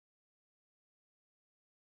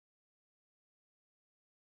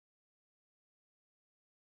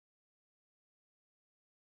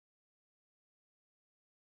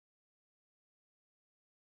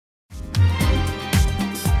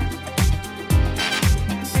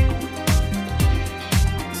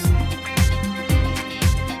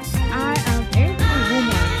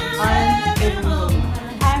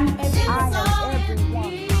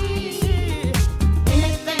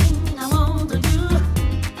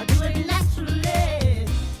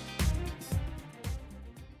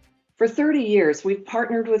For 30 years, we've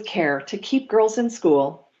partnered with CARE to keep girls in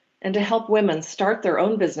school and to help women start their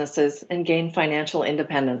own businesses and gain financial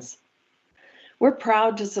independence. We're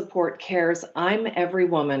proud to support CARE's I'm Every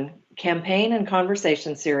Woman campaign and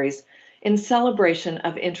conversation series in celebration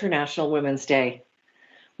of International Women's Day.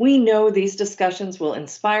 We know these discussions will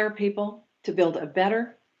inspire people to build a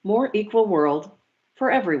better, more equal world for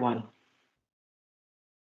everyone.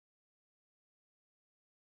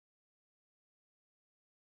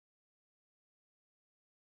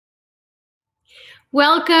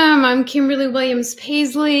 Welcome, I'm Kimberly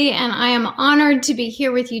Williams-Paisley, and I am honored to be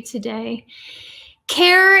here with you today.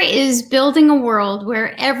 CARE is building a world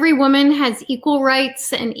where every woman has equal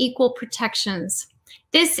rights and equal protections.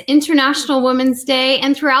 This International Women's Day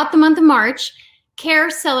and throughout the month of March, CARE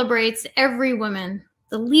celebrates every woman,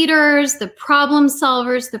 the leaders, the problem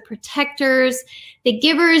solvers, the protectors, the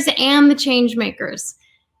givers, and the change makers.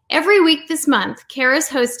 Every week this month, CARE is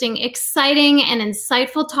hosting exciting and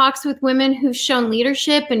insightful talks with women who've shown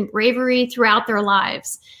leadership and bravery throughout their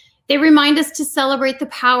lives. They remind us to celebrate the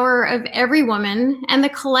power of every woman and the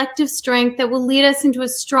collective strength that will lead us into a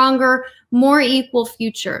stronger, more equal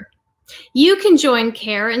future. You can join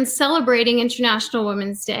CARE in celebrating International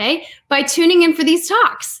Women's Day by tuning in for these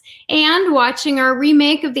talks and watching our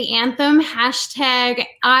remake of the anthem,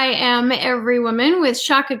 #IamEveryWoman with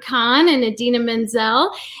Shaka Khan and Adina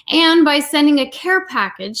Menzel, and by sending a CARE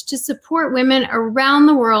package to support women around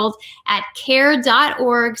the world at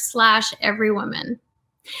care.org/everywoman.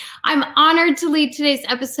 I'm honored to lead today's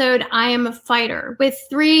episode, I Am a Fighter, with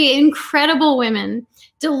three incredible women,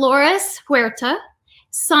 Dolores Huerta,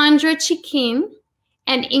 Sandra Xiquin,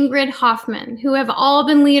 and Ingrid Hoffmann, who have all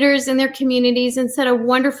been leaders in their communities and set a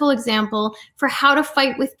wonderful example for how to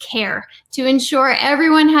fight with care to ensure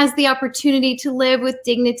everyone has the opportunity to live with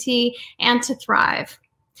dignity and to thrive.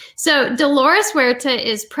 So Dolores Huerta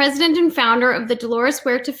is president and founder of the Dolores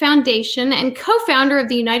Huerta Foundation and co-founder of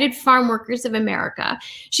the United Farm Workers of America.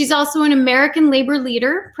 She's also an American labor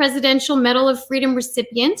leader, Presidential Medal of Freedom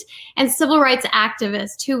recipient, and civil rights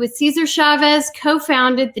activist who, with Cesar Chavez,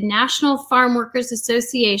 co-founded the National Farm Workers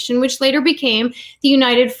Association, which later became the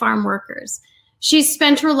United Farm Workers. She's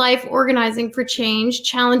spent her life organizing for change,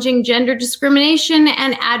 challenging gender discrimination,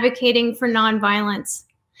 and advocating for nonviolence.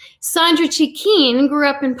 Sandra Xiquin grew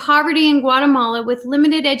up in poverty in Guatemala with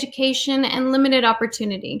limited education and limited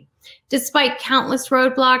opportunity. Despite countless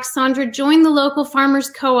roadblocks, Sandra joined the local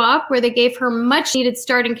farmers co-op where they gave her much needed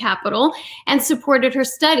starting capital and supported her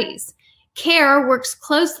studies. CARE works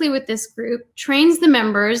closely with this group, trains the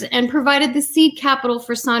members, and provided the seed capital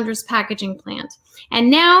for Sandra's packaging plant. And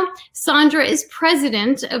now, Sandra is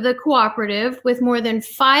president of the cooperative with more than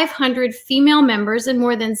 500 female members and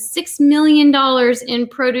more than $6 million in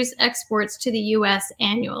produce exports to the U.S.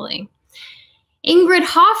 annually. Ingrid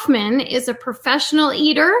Hoffmann is a professional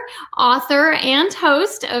eater, author, and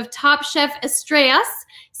host of Top Chef Estrellas,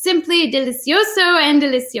 Simply Delicioso and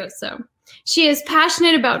Delicioso. She is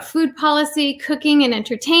passionate about food policy, cooking, and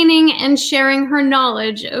entertaining, and sharing her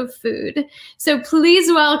knowledge of food. So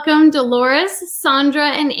please welcome Dolores, Sandra,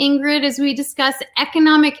 and Ingrid as we discuss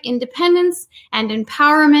economic independence and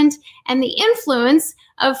empowerment and the influence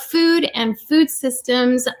of food and food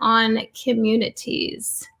systems on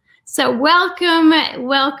communities. So welcome,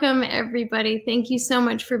 welcome, everybody. Thank you so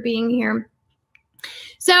much for being here.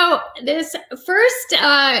 So this first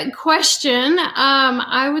question,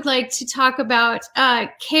 I would like to talk about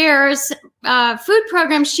CARE's food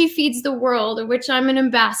program, She Feeds the World, of which I'm an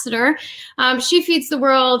ambassador. She Feeds the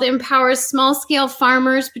World empowers small-scale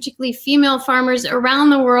farmers, particularly female farmers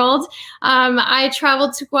around the world. I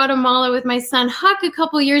traveled to Guatemala with my son Huck a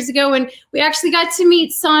couple years ago, and we actually got to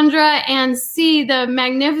meet Sandra and see the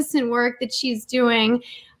magnificent work that she's doing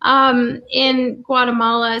in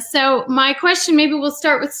Guatemala. So my question, maybe we'll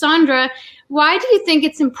start with Sandra. Why do you think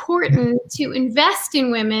it's important to invest in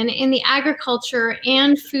women in the agriculture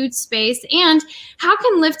and food space? And how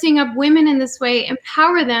can lifting up women in this way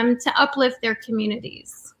empower them to uplift their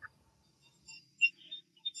communities?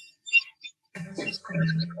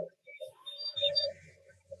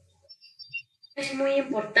 Es muy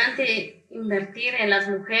importante invertir en las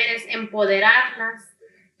mujeres, empoderarlas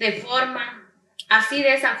así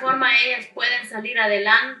de esa forma ellas pueden salir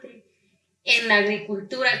adelante en la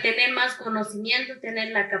agricultura, tener más conocimiento,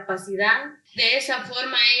 tener la capacidad. De esa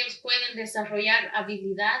forma ellos pueden desarrollar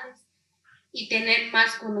habilidades y tener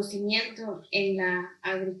más conocimiento en la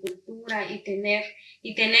agricultura y tener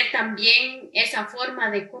también esa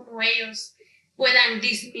forma de cómo ellos puedan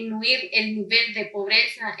disminuir el nivel de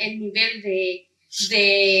pobreza, el nivel de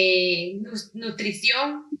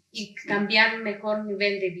nutrición y cambiar un mejor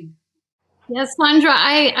nivel de vida. Yes, Sandra,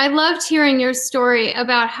 I loved hearing your story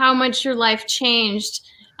about how much your life changed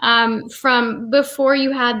from before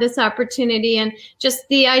you had this opportunity, and just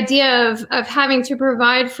the idea of having to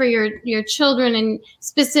provide for your children, and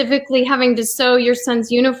specifically having to sew your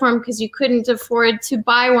son's uniform because you couldn't afford to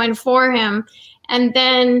buy one for him. And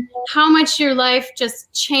then how much your life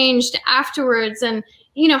just changed afterwards, and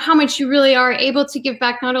you know how much you really are able to give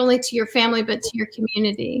back not only to your family but to your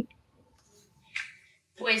community.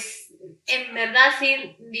 Pues en verdad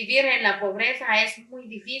sí, vivir en la pobreza es muy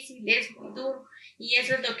difícil, es muy duro, y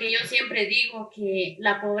eso es lo que yo siempre digo, que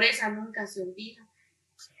la pobreza nunca se olvida,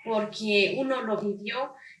 porque uno lo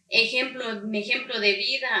vivió. Mi ejemplo de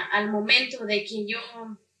vida al momento de que yo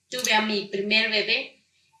tuve a mi primer bebé.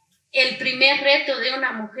 El primer reto de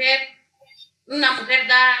una mujer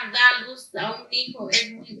da luz a un hijo,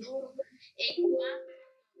 es muy duro.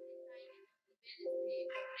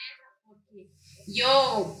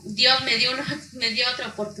 Dios me dio otra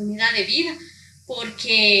oportunidad de vida,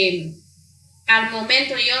 porque al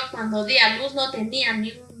momento yo cuando di a luz no tenía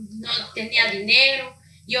dinero,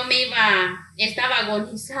 estaba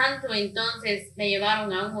agonizando, entonces me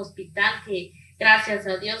llevaron a un hospital que gracias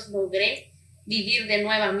a Dios logré vivir de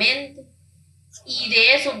nuevamente, y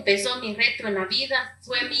de eso empezó mi reto en la vida.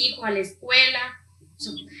 Fue mi hijo a la escuela.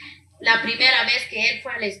 La primera vez que él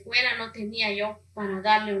fue a la escuela no tenía yo para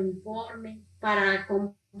darle uniforme, para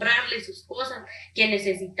comprarle sus cosas que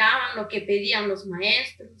necesitaban, lo que pedían los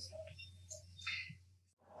maestros.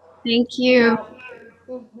 Thank you.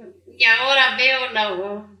 Y ahora veo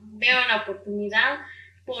la oportunidad,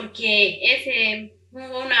 porque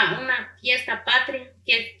hubo una fiesta patria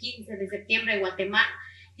que es 15 de septiembre en Guatemala.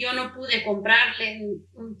 Yo no pude comprarle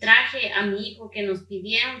un traje a mi hijo que nos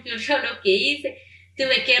pidieron. Yo lo que hice,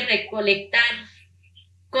 tuve que recolectar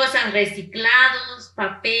cosas reciclados,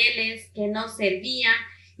 papeles que no servían,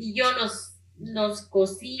 y yo los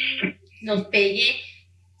cosí, los pegué,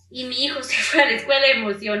 y mi hijo se fue a la escuela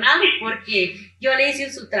emocionado porque yo le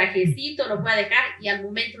hice su trajecito, lo fue a dejar, y al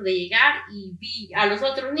momento de llegar y vi a los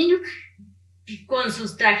otros niños con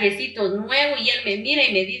sus trajecitos nuevos, y él me mira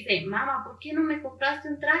y me dice: mamá, ¿por qué no me compraste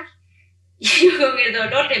un traje? Y yo con el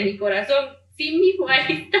dolor de mi corazón: sí, mijo,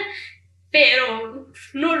 ahí está, pero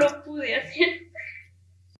no lo pude hacer.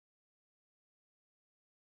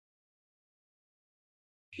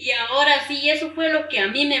 Y ahora sí, eso fue lo que a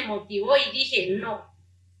mí me motivó, y dije: no,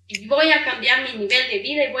 voy a cambiar mi nivel de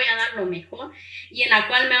vida y voy a dar lo mejor, y en la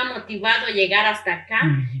cual me ha motivado a llegar hasta acá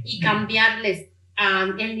y cambiarles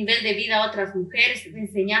el nivel de vida a otras mujeres,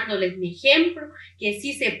 enseñándoles mi ejemplo, que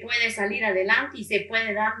sí se puede salir adelante y se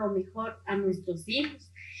puede dar lo mejor a nuestros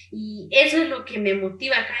hijos. Y eso es lo que me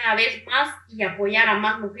motiva cada vez más, y apoyar a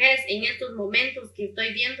más mujeres en estos momentos que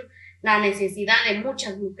estoy viendo la necesidad de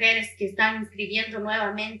muchas mujeres que están inscribiendo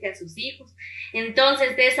nuevamente a sus hijos.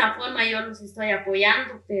 Entonces, de esa forma yo los estoy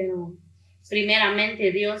apoyando, pero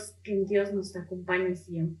primeramente que Dios nos acompañe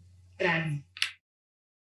siempre. Gracias.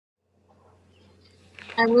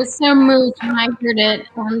 I was so moved when I heard it.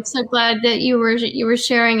 I'm so glad that you were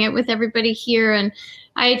sharing it with everybody here, and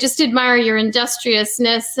I just admire your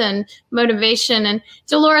industriousness and motivation. And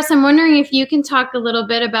Dolores, I'm wondering if you can talk a little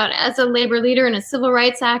bit about, as a labor leader and a civil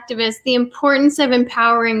rights activist, the importance of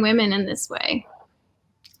empowering women in this way.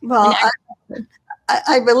 Well,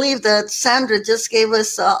 I believe that Sandra just gave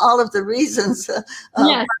us all of the reasons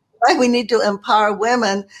yes. why we need to empower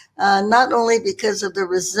women, not only because of their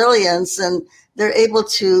resilience, and they're able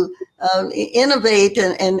to innovate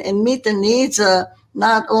and meet the needs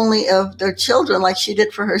not only of their children, like she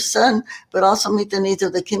did for her son, but also meet the needs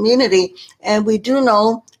of the community. And we do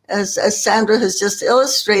know, as Sandra has just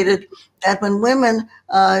illustrated, that when women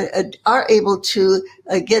are able to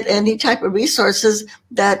get any type of resources,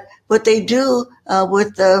 that what they do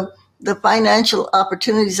with the financial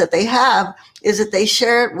opportunities that they have is that they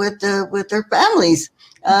share it with their families.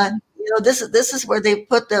 This is where they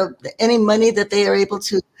put any money that they are able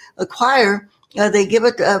to acquire. They give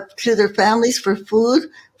it to their families for food,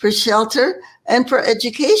 for shelter, and for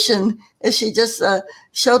education. As she just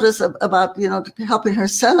showed us about, helping her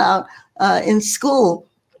son out in school.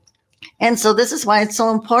 And so this is why it's so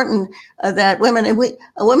important that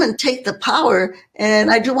women take the power. And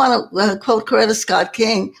I do want to quote Coretta Scott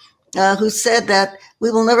King, who said that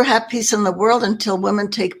we will never have peace in the world until women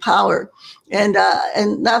take power. And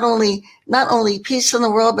not only peace in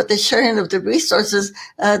the world, but the sharing of the resources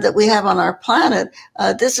that we have on our planet.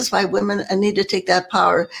 This is why women need to take that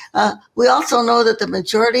power. We also know that the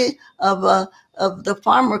majority of the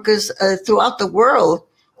farm workers throughout the world,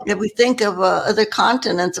 if we think of other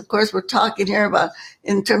continents, of course, we're talking here about,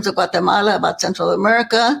 in terms of Guatemala, about Central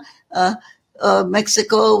America,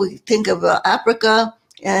 Mexico, we think of Africa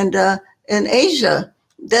and Asia,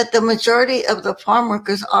 that the majority of the farm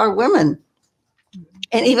workers are women.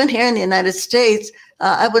 And even here in the United States,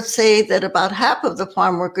 I would say that about half of the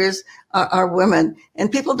farm workers are women.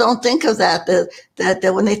 And people don't think of that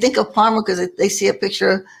when they think of farm workers, they see a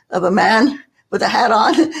picture of a man with a hat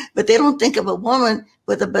on, but they don't think of a woman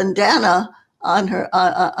with a bandana on her,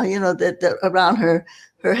 around her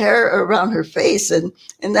hair or around her face. And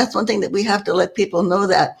that's one thing that we have to let people know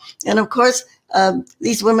that. And of course,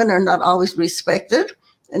 these women are not always respected,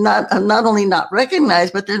 and not only not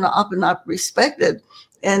recognized, but they're often not respected.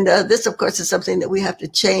 And this, of course, is something that we have to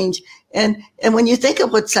change. And when you think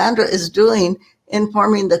of what Sandra is doing in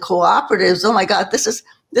forming the cooperatives, oh my God, this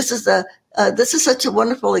is such a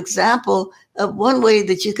wonderful example of one way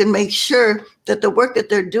that you can make sure that the work that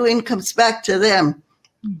they're doing comes back to them.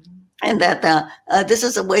 Mm-hmm. And that this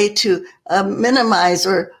is a way to minimize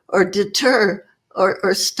or deter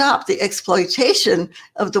or stop the exploitation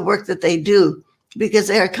of the work that they do, because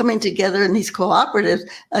they are coming together in these cooperatives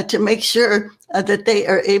to make sure that they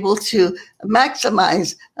are able to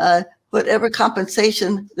maximize whatever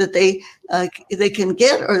compensation that they can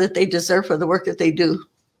get or that they deserve for the work that they do.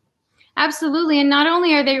 Absolutely. And not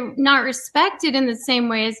only are they not respected in the same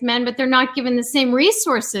way as men, but they're not given the same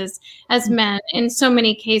resources as men in so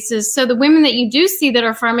many cases. So the women that you do see that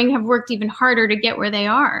are farming have worked even harder to get where they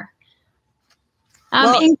are.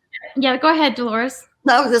 Yeah, go ahead, Dolores.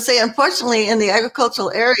 No, I was going to say, unfortunately, in the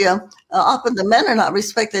agricultural area, often the men are not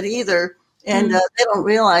respected either, and they don't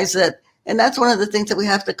realize it. And that's one of the things that we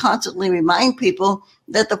have to constantly remind people,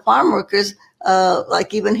 that the farm workers,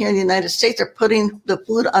 like even here in the United States, are putting the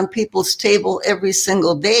food on people's table every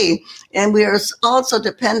single day. And we are also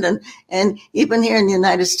dependent. And even here in the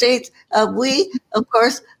United States, we, of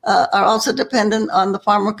course, are also dependent on the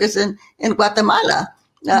farm workers in Guatemala.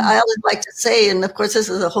 I always like to say, and of course, this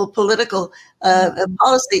is a whole political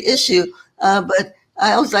policy issue, but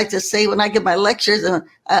I always like to say when I give my lectures, and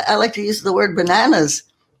I like to use the word bananas.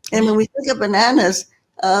 And when we think of bananas,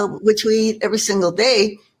 which we eat every single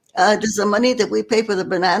day, does the money that we pay for the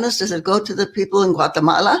bananas, does it go to the people in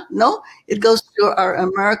Guatemala? No, it goes to our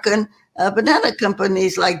American banana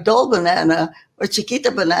companies like Dole Banana or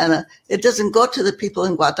Chiquita Banana. It doesn't go to the people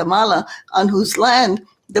in Guatemala on whose land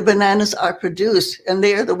the bananas are produced, and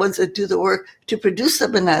they are the ones that do the work to produce the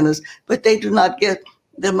bananas, but they do not get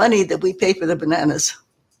the money that we pay for the bananas.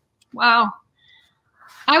 Wow.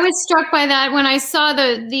 I was struck by that when I saw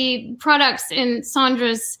the products in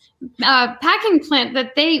Sandra's packing plant,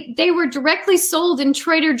 that they were directly sold in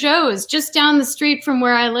Trader Joe's just down the street from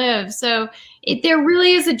where I live. So there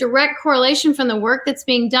really is a direct correlation from the work that's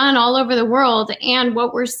being done all over the world and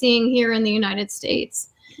what we're seeing here in the United States.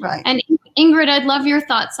 Right. And Ingrid, I'd love your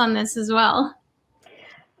thoughts on this as well.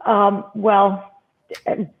 Well,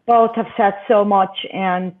 both have said so much.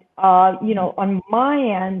 And, on my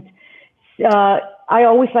end, I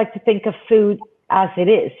always like to think of food as it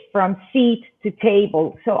is, from seed to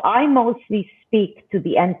table. So I mostly speak to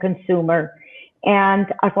the end consumer.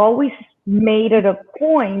 And I've always made it a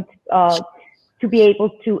point to be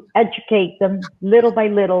able to educate them little by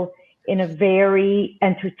little in a very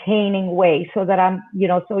entertaining way, so that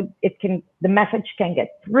so the message can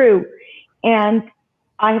get through. And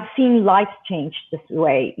I have seen lives change this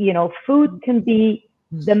way. Food can be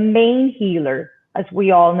the main healer, as we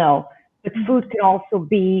all know, but food can also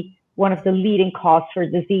be one of the leading causes for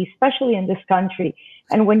disease, especially in this country.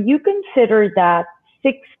 And when you consider that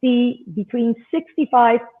between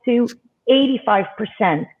 65 to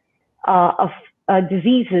 85% of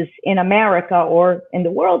diseases in America or in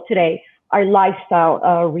the world today are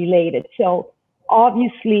lifestyle related. So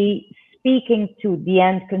obviously speaking to the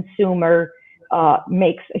end consumer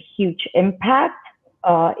makes a huge impact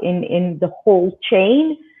in the whole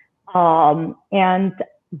chain. And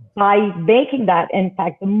by making that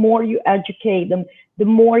impact, the more you educate them, the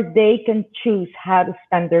more they can choose how to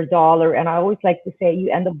spend their dollar. And I always like to say, you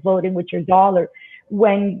end up voting with your dollar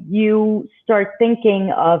when you start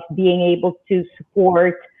thinking of being able to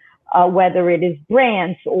support whether it is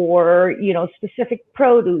brands or specific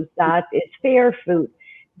produce that is fair food.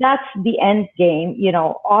 That's the end game.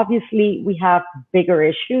 Obviously we have bigger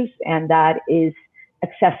issues, and that is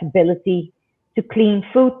accessibility to clean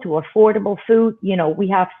food, to affordable food. We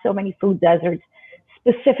have so many food deserts,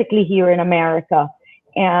 specifically here in America,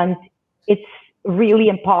 and it's really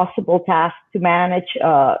impossible task to manage.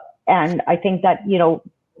 And I think that,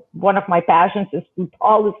 one of my passions is food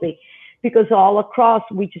policy, because all across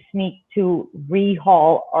we just need to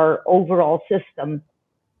rehaul our overall system.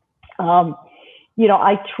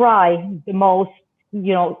 I try the most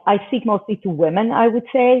I speak mostly to women, I would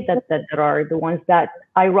say, that are the ones that,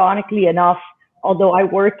 ironically enough, although I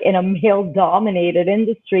work in a male-dominated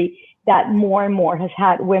industry, that more and more has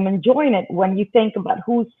had women join it. When you think about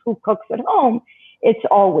who cooks at home, it's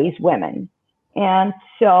always women. And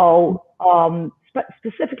so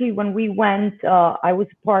specifically when we went, I was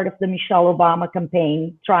part of the Michelle Obama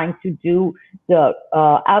campaign trying to do the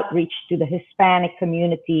outreach to the Hispanic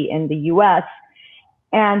community in the US.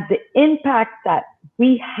 And the impact that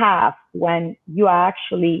we have when you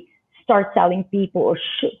actually start telling people, or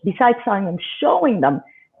besides telling them, showing them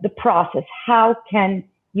the process, how can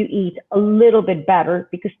you eat a little bit better?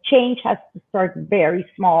 Because change has to start very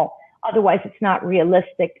small. Otherwise, it's not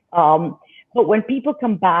realistic. But when people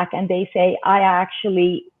come back and they say, I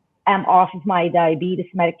actually am off of my diabetes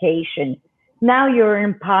medication, now you're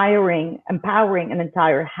empowering an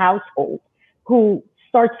entire household who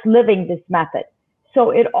starts living this method.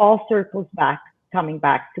 So it all circles back, coming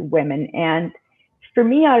back to women. And for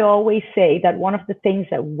me, I always say that one of the things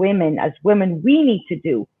that as women, we need to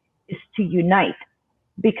do is to unite,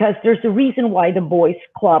 because there's a reason why the boys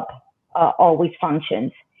club always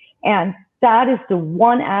functions. And that is the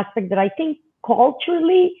one aspect that I think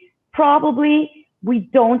culturally, probably we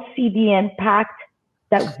don't see the impact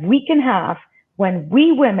that we can have when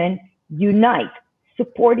we women unite,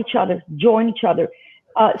 support each other, join each other.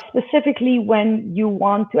 Specifically when you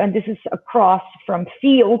want to, and this is across from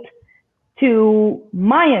field to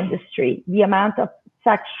my industry, the amount of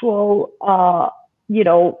sexual,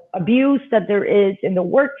 abuse that there is in the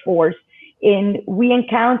workforce, we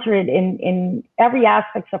encounter it in every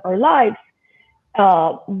aspect of our lives.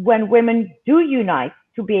 When women do unite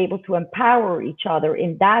to be able to empower each other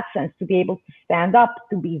in that sense, to be able to stand up,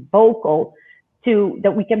 to be vocal,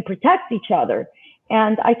 that we can protect each other.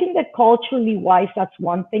 And I think that culturally wise, that's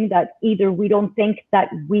one thing that either we don't think that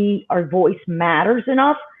our voice matters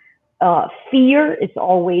enough. Fear is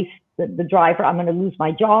always the driver. I'm going to lose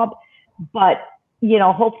my job. But,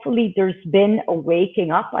 hopefully there's been a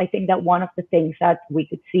waking up. I think that one of the things that we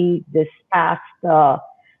could see this past,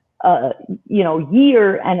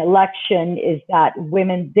 year and election is that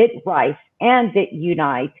women did rise and did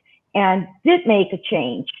unite and did make a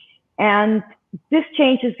change. And this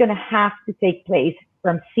change is going to have to take place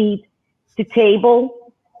from seed to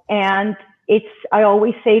table. And I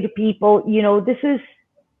always say to people,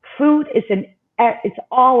 food it's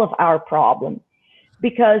all of our problem,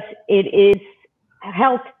 because it is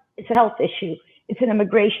health. It's a health issue. It's an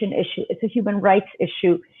immigration issue. It's a human rights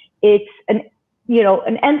issue. It's an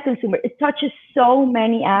end consumer. It touches so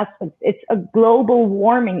many aspects. It's a global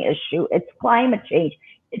warming issue. It's climate change.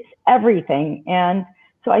 It's everything. And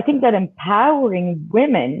so I think that empowering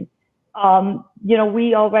women,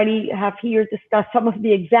 we already have here discussed some of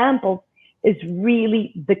the examples, is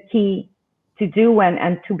really the key to do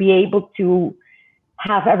and to be able to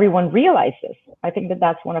have everyone realize this. I think that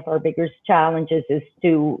that's one of our biggest challenges, is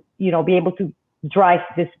to, be able to drive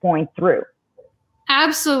this point through.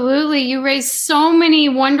 Absolutely. You raised so many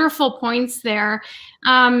wonderful points there.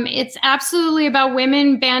 It's absolutely about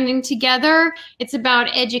women banding together. It's about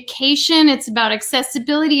education. It's about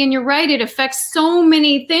accessibility. And you're right, it affects so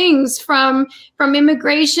many things from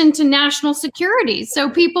immigration to national security. So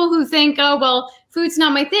people who think, oh, well, food's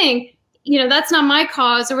not my thing, that's not my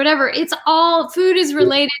cause or whatever. Food is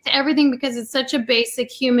related to everything, because it's such a basic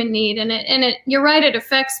human need. And you're right, it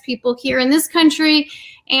affects people here in this country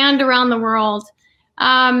and around the world.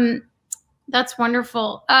 That's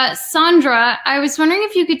wonderful. Sandra, I was wondering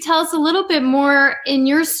if you could tell us a little bit more in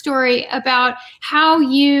your story about how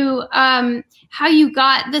you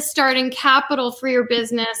got the starting capital for your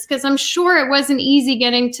business, because I'm sure it wasn't easy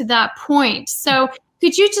getting to that point. So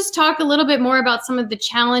could you just talk a little bit more about some of the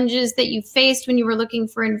challenges that you faced when you were looking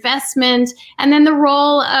for investment, and then the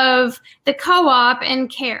role of the co-op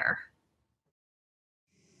and CARE?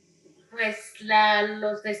 Pues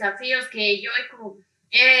los desafíos que yo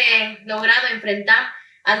he logrado enfrentar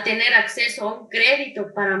al tener acceso a un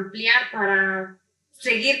crédito para ampliar, para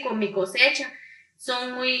seguir con mi cosecha,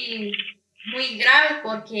 son muy, muy graves,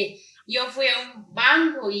 porque yo fui a un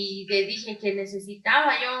banco y le dije que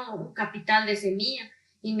necesitaba yo un capital de semilla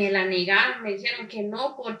y me la negaron, me dijeron que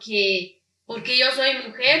no, porque yo soy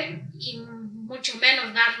mujer y mucho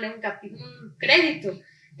menos darle un crédito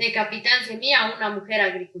de capital semilla a una mujer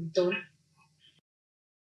agricultora.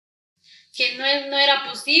 Que no era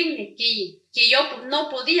posible, que yo no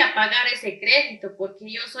podía pagar ese crédito, porque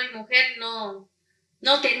yo soy mujer,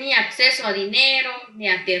 no tenía acceso a dinero, ni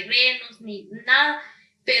a terrenos, ni nada,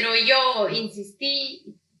 pero yo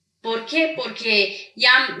insistí. ¿Por qué? Porque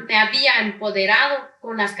ya me había empoderado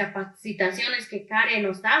con las capacitaciones que CARE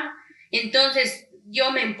nos daba. Entonces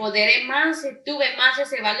yo me empoderé más, tuve más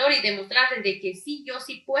ese valor y demostrarles de que sí, yo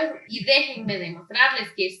sí puedo, y déjenme demostrarles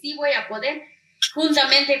que sí voy a poder,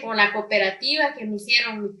 juntamente con la cooperativa que me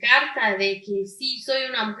hicieron mi carta de que sí soy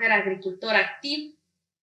una mujer agricultora activa.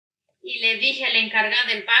 Y le dije al encargado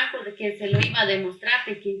del banco de que se lo iba a demostrar,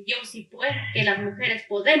 de que yo sí puedo, que las mujeres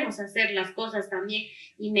podemos hacer las cosas también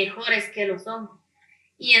y mejores que los hombres.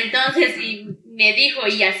 Y entonces me dijo,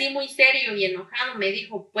 y así muy serio y enojado, me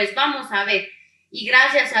dijo, pues vamos a ver. Y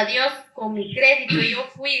gracias a Dios, con mi crédito, yo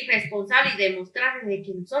fui responsable y demostrarle de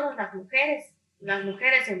que nosotros las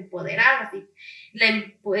mujeres empoderadas, y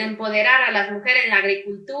empoderar a las mujeres en la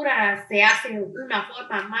agricultura se hace de una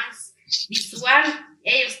forma más visual.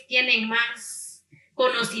 Ellos tienen más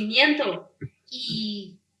conocimiento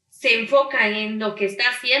y se enfocan en lo que está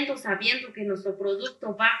haciendo, sabiendo que nuestro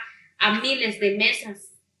producto va a miles de mesas,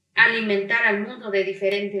 a alimentar al mundo de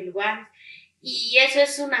diferentes lugares. Y eso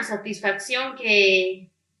es una satisfacción, que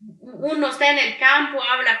uno está en el campo,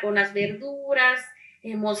 habla con las verduras,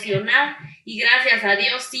 emocional, y gracias a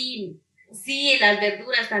Dios sí, las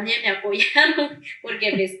verduras también me apoyaron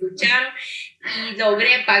porque me escucharon y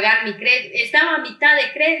logré pagar mi crédito. Estaba a mitad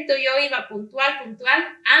de crédito, yo iba puntual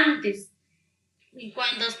antes. Y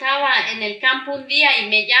cuando estaba en el campo un día y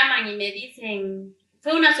me llaman y me dicen,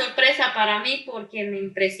 fue una sorpresa para mí porque me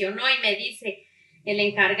impresionó, y me dice el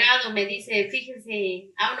encargado, me dice,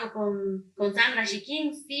 fíjese, hablo con Sandra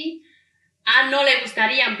Xiquin, sí. No le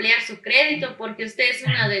gustaría ampliar su crédito porque usted es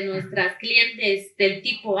una de nuestras clientes del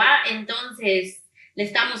tipo A, entonces le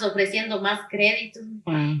estamos ofreciendo más crédito.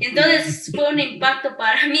 Entonces fue un impacto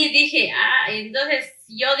para mí, dije, entonces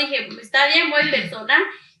yo dije, está bien, voy personal,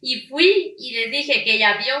 y fui y les dije que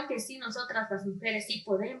ya vio que sí, nosotras las mujeres sí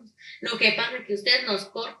podemos. Lo que pasa es que ustedes nos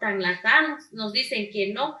cortan las alas, nos dicen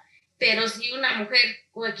que no, pero si una mujer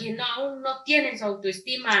que aún no tiene su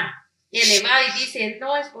autoestima elevada y dice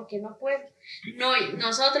no, es porque no puede. No,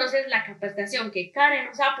 nosotros es la capacitación que Karen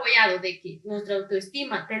nos ha apoyado, de que nuestra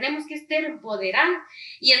autoestima tenemos que estar empoderados,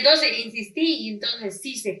 y entonces insistí, y entonces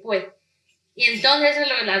sí se puede. Y entonces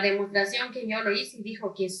es la demostración que yo lo hice, y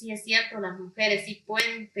dijo que sí es cierto, las mujeres sí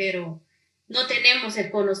pueden, pero no tenemos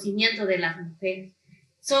el conocimiento de las mujeres.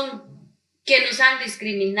 Son que nos han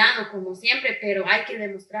discriminado como siempre, pero hay que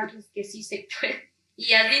demostrarles que sí se puede.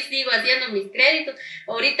 Y así sigo haciendo mis créditos.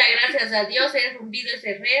 Ahorita, gracias a Dios, he rompido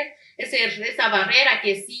esa barrera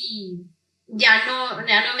que sí ya no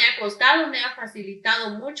me ha costado, me ha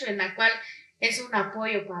facilitado mucho, en la cual es un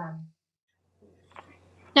apoyo para mí.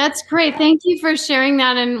 That's great. Thank you for sharing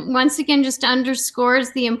that. And once again, just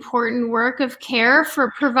underscores the important work of CARE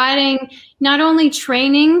for providing not only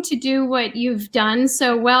training to do what you've done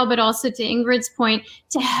so well, but also, to Ingrid's point,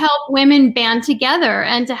 to help women band together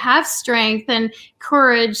and to have strength and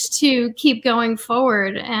courage to keep going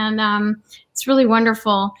forward. And it's really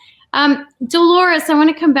wonderful. Dolores, I want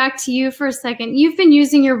to come back to you for a second. You've been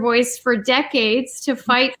using your voice for decades to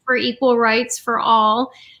fight for equal rights for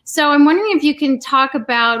all. So I'm wondering if you can talk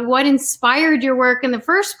about what inspired your work in the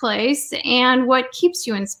first place and what keeps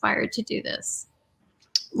you inspired to do this.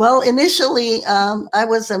 Well, initially, I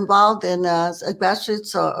was involved in a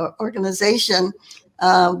grassroots organization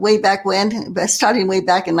way back when, starting way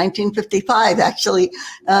back in 1955, actually.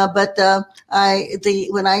 But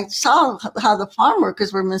when I saw how the farm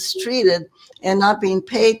workers were mistreated and not being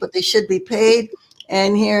paid what they should be paid,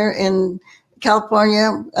 and here in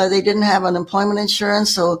California, they didn't have unemployment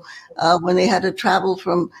insurance. So when they had to travel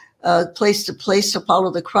from place to place to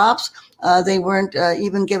follow the crops, they weren't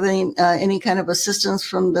even given any kind of assistance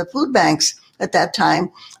from the food banks at that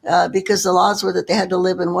time, because the laws were that they had to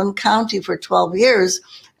live in one county for 12 years.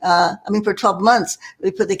 For 12 months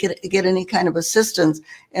before they could get any kind of assistance.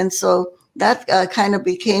 And so that kind of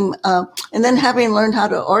became, and then having learned how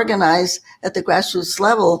to organize at the grassroots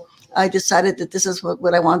level, I decided that this is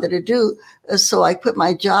what I wanted to do. So I quit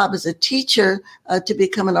my job as a teacher to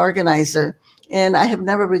become an organizer. And I have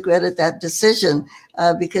never regretted that decision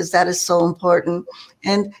because that is so important.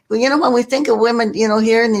 And, when we think of women,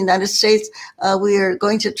 here in the United States, we are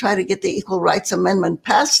going to try to get the Equal Rights Amendment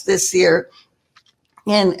passed this year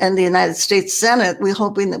in the United States Senate. We're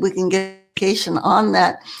hoping that we can get on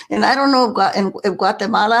that. And I don't know if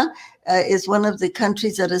Guatemala is one of the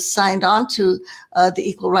countries that has signed on to the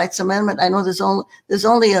Equal Rights Amendment. I know there's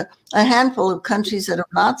only a handful of countries that have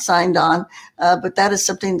not signed on, but that is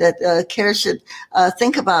something that CARE should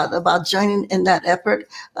think about joining in that effort.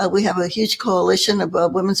 We have a huge coalition of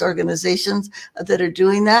women's organizations that are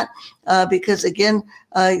doing that because, again,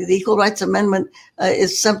 the Equal Rights Amendment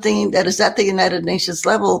is something that is at the United Nations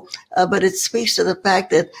level, but it speaks to the fact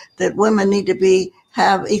that women need to be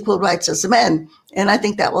have equal rights as men. And I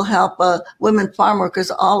think that will help women farm workers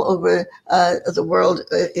all over the world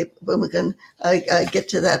when we can get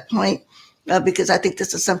to that point, because I think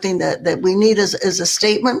this is something that we need as a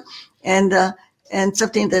statement, and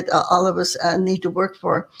something that all of us need to work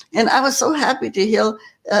for. And I was so happy to hear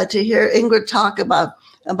Ingrid talk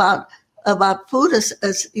about food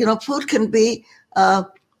as you know, food can be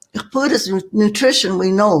food is nutrition,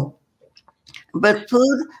 we know. But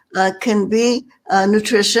food can be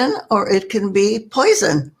nutrition, or it can be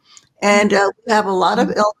poison. And we have a lot of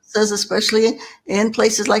illnesses, especially in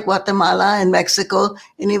places like Guatemala and Mexico,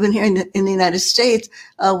 and even here in the United States,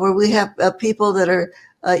 where we have people that are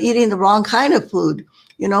eating the wrong kind of food.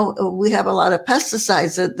 You know, we have a lot of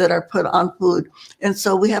pesticides that are put on food. And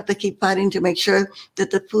so we have to keep fighting to make sure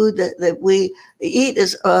that the food that we eat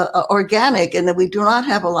is organic, and that we do not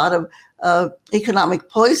have a lot of economic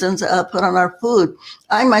poisons put on our food.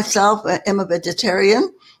 I myself am a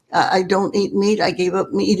vegetarian. I don't eat meat. I gave up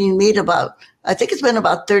eating meat I think it's been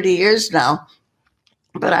about 30 years now.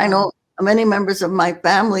 But I know many members of my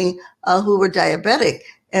family who were diabetic.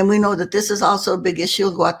 And we know that this is also a big issue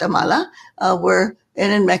in Guatemala,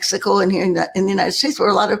 and in Mexico, and here in the United States, where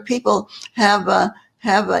a lot of people have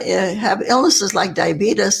illnesses like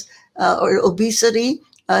diabetes or obesity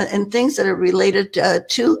and things that are related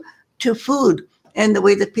to food and the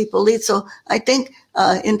way that people eat. So I think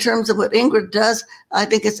in terms of what Ingrid does, I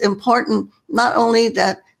think it's important not only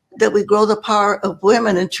that we grow the power of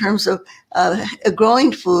women in terms of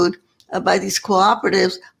growing food by these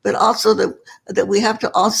cooperatives, but also that we have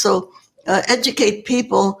to also educate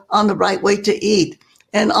people on the right way to eat,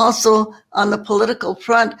 and also on the political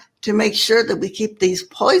front to make sure that we keep these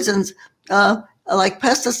poisons like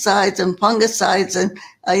pesticides and fungicides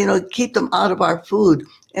and keep them out of our food.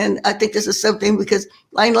 And I think this is something, because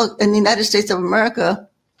I know in the United States of America,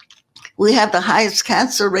 we have the highest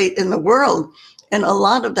cancer rate in the world. And a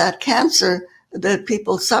lot of that cancer that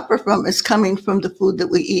people suffer from is coming from the food that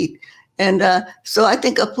we eat. And so I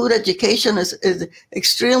think a food education is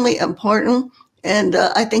extremely important. And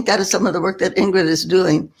I think that is some of the work that Ingrid is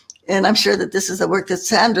doing. And I'm sure that this is the work that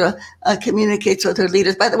Sandra communicates with her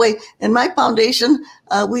leaders. By the way, in my foundation,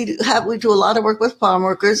 we do a lot of work with farm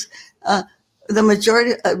workers. The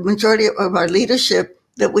majority of our leadership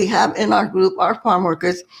that we have in our group are farm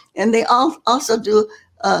workers, and they also do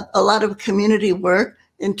a lot of community work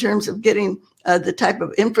in terms of getting the type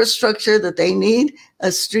of infrastructure that they need: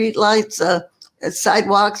 street lights,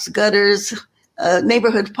 sidewalks, gutters,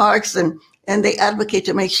 neighborhood parks, and they advocate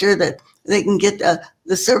to make sure that they can get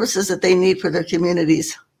the services that they need for their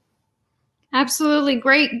communities. Absolutely.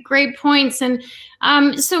 Great points. And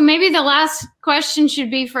so maybe the last question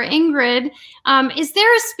should be for Ingrid. Is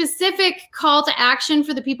there a specific call to action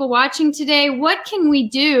for the people watching today? What can we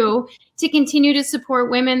do to continue to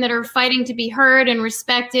support women that are fighting to be heard and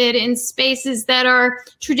respected in spaces that are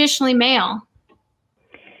traditionally male?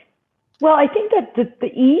 Well, I think that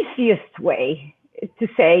the easiest way to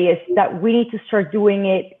say is that we need to start doing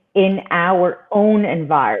it in our own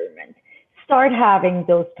environment. Start having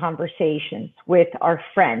those conversations with our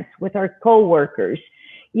friends, with our coworkers,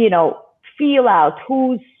 feel out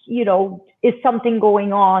who's, is something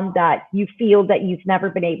going on that you feel that you've never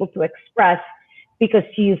been able to express because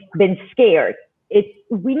you've been scared.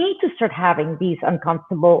 We need to start having these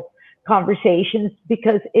uncomfortable conversations,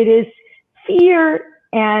 because it is fear,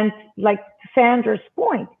 and like Sandra's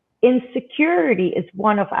point, insecurity is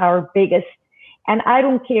one of our biggest, and I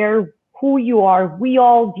don't care who you are, we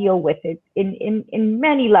all deal with it in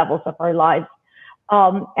many levels of our lives.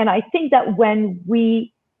 And I think that when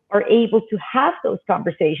we are able to have those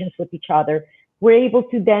conversations with each other, we're able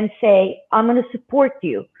to then say, I'm going to support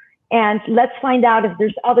you. And let's find out if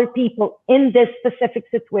there's other people in this specific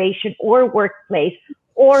situation or workplace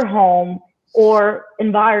or home or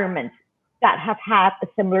environment that have had a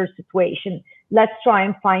similar situation. Let's try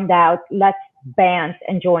and find out, let's band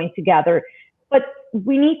and join together. But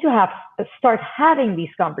we need to start having these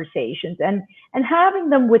conversations and having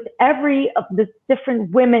them with every of the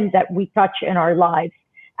different women that we touch in our lives,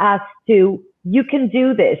 as to, you can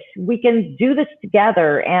do this, we can do this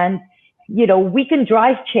together, and we can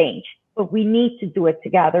drive change, but we need to do it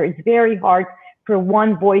together. It's very hard for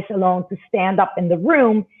one voice alone to stand up in the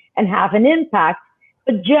room and have an impact,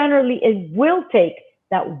 but generally it will take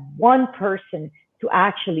that one person to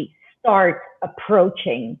actually start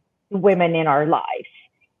approaching the women in our lives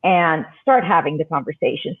and start having the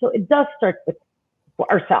conversation. So it does start with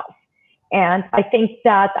ourselves. And I think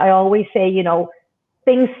that I always say,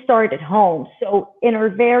 things start at home. So in our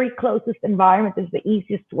very closest environment is the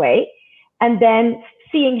easiest way. And then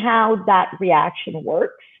seeing how that reaction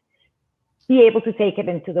works, be able to take it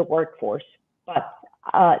into the workforce. But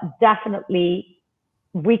definitely,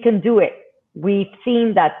 we can do it. We've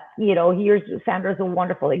seen that, here's Sandra's a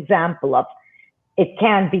wonderful example of it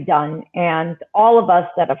can be done. And all of us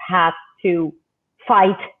that have had to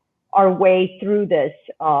fight our way through this,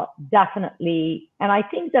 definitely. And I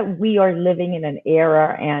think that we are living in an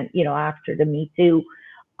era, and, after the Me Too,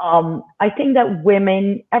 I think that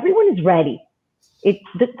everyone is ready.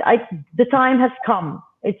 The time has come.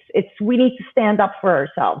 We need to stand up for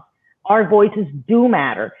ourselves. Our voices do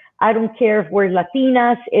matter. I don't care if we're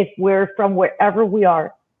Latinas, if we're from wherever we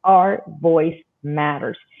are, our voice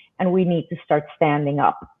matters. And we need to start standing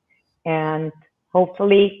up. And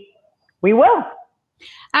hopefully we will.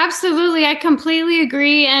 Absolutely. I completely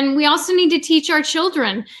agree. And we also need to teach our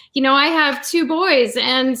children. I have 2 boys.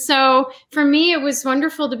 And so for me, it was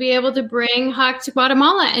wonderful to be able to bring Huck to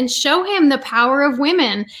Guatemala and show him the power of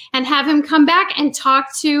women and have him come back and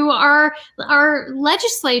talk to our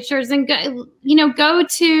legislatures and go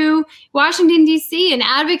to Washington, D.C. and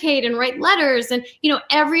advocate and write letters. And,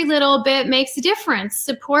 every little bit makes a difference.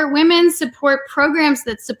 Support women, support programs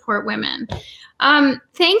that support women.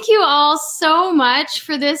 Thank you all so much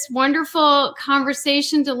for this wonderful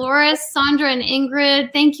conversation. Dolores, Sandra, and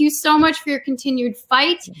Ingrid, thank you so much for your continued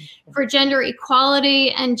fight for gender equality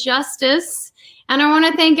and justice. And I want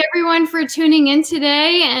to thank everyone for tuning in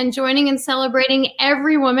today and joining and celebrating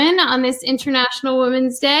every woman on this International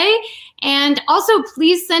Women's Day. And also,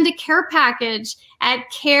 please send a care package at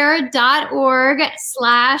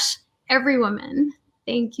care.org/everywoman.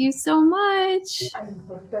 Thank you so much.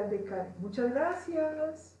 Muchas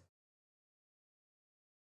gracias.